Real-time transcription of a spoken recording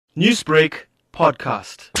Newsbreak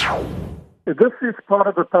Podcast. This is part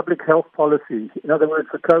of a public health policy. In other words,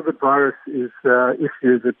 the COVID virus is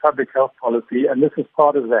issued a public health policy, and this is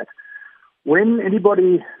part of that. When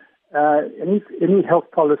anybody, any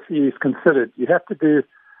health policy is considered, you have to do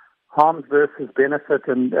harm versus benefit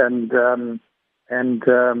and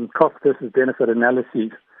cost versus benefit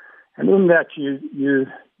analyses. And in that, you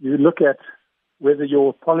look at whether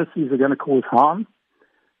your policies are going to cause harm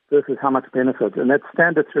versus how much benefit. And that's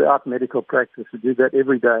standard throughout medical practice. We do that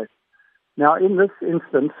every day. Now, in this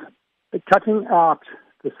instance, cutting out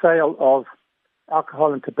the sale of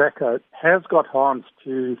alcohol and tobacco has got harms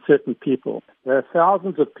to certain people. There are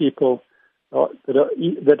thousands of people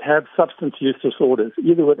that have substance use disorders,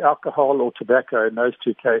 either with alcohol or tobacco in those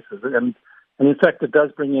two cases. And in fact, it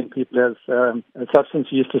does bring in people who have substance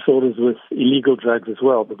use disorders with illegal drugs as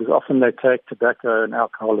well, because often they take tobacco and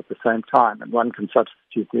alcohol at the same time, and one can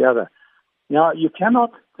substitute the other. Now, you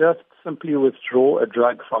cannot just simply withdraw a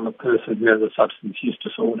drug from a person who has a substance use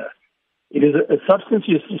disorder. It is a substance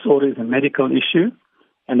use disorder is a medical issue,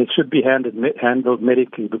 and it should be handled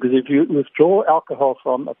medically, because if you withdraw alcohol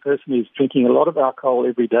from a person who's drinking a lot of alcohol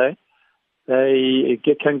every day, they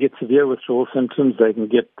can get severe withdrawal symptoms, they can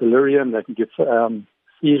get delirium, they can get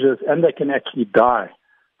seizures, and they can actually die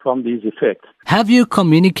from these effects. Have you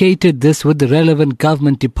communicated this with the relevant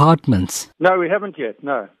government departments? No, we haven't yet,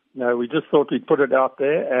 no. No, we just thought we'd put it out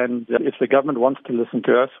there, and if the government wants to listen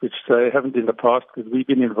to us, which they haven't in the past, because we've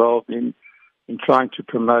been involved in trying to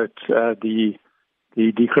promote the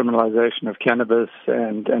decriminalization of cannabis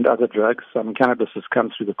and other drugs. Cannabis has come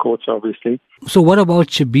through the courts, obviously. So what about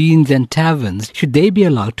shebeens and taverns? Should they be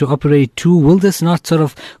allowed to operate too? Will this not sort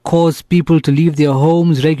of cause people to leave their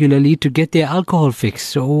homes regularly to get their alcohol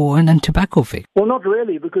fix and tobacco fix? Well, not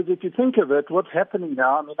really, because if you think of it, what's happening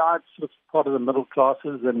now, I'm sort of part of the middle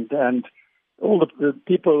classes and all the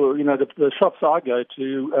people, the shops I go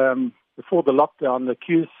to, before the lockdown, the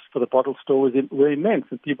queues for the bottle store were immense,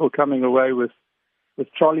 and people coming away with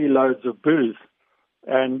trolley loads of booze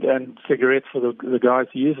and cigarettes for the guys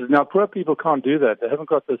who use it. Now, poor people can't do that. They haven't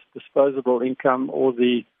got this disposable income or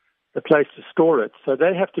the place to store it. So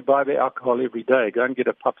they have to buy their alcohol every day, go and get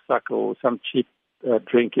a pup suck or some cheap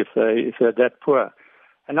drink if they're that poor.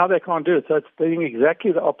 And now they can't do it. So it's doing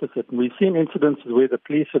exactly the opposite. And we've seen incidences where the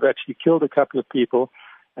police have actually killed a couple of people,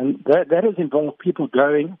 and that has involved people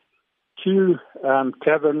going to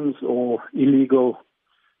taverns or illegal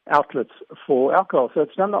outlets for alcohol. So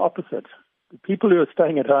it's done the opposite. The people who are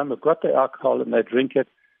staying at home have got their alcohol and they drink it,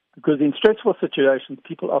 because in stressful situations,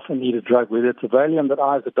 people often need a drug, whether it's a Valium that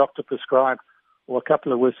I as a doctor prescribe, or a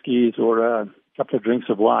couple of whiskeys, or a couple of drinks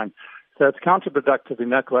of wine. So it's counterproductive in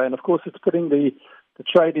that way. And of course, it's putting the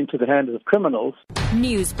trade into the hands of criminals.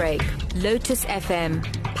 Newsbreak, Lotus FM,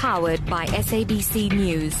 powered by SABC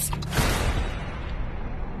News.